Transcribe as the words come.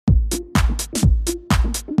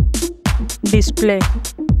Display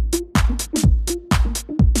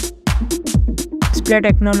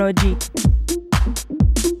technology.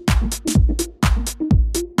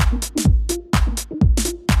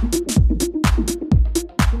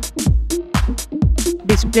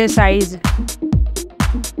 Display size.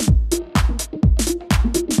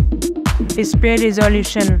 Display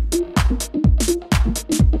resolution.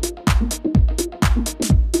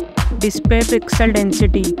 Display pixel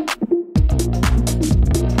density.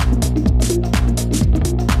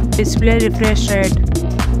 Display refresh rate.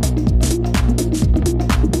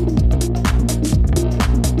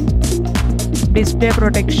 Display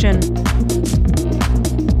protection.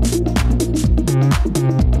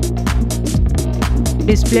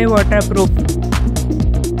 Display waterproof.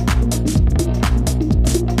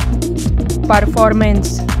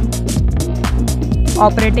 Performance.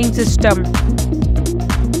 Operating system.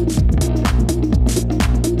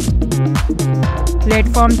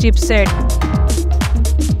 Platform chipset.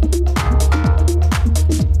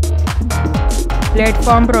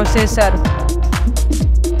 Platform processor.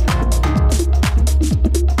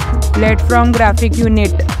 Platform graphic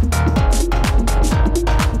unit.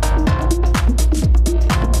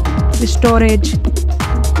 Storage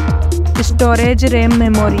RAM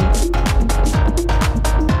memory.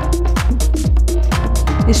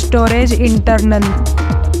 Storage internal.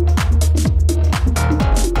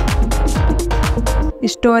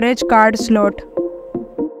 Storage card slot.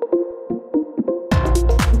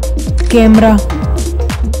 Camera.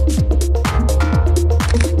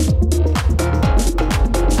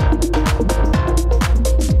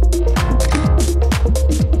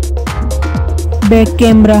 Back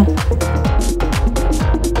camera.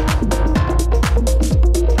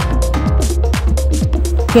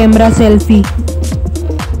 Camera selfie.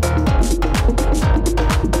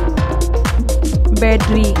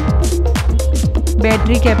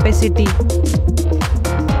 Battery capacity.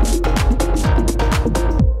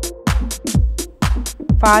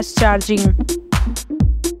 Fast charging.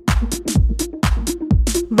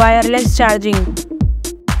 Wireless charging.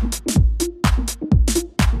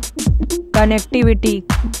 Connectivity.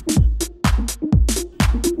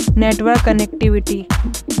 Network connectivity.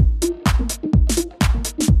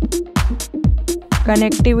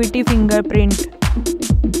 Connectivity fingerprint.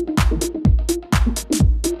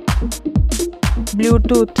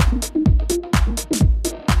 Bluetooth.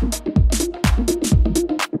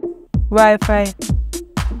 Wi-Fi.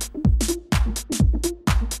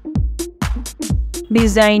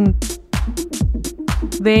 Design.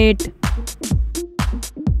 Weight.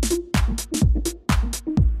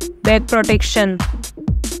 Back protection.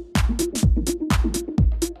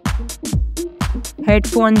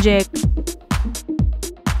 Headphone jack.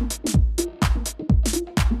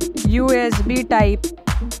 USB type.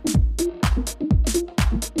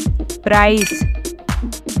 Price.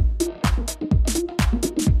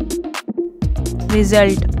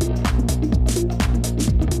 Result.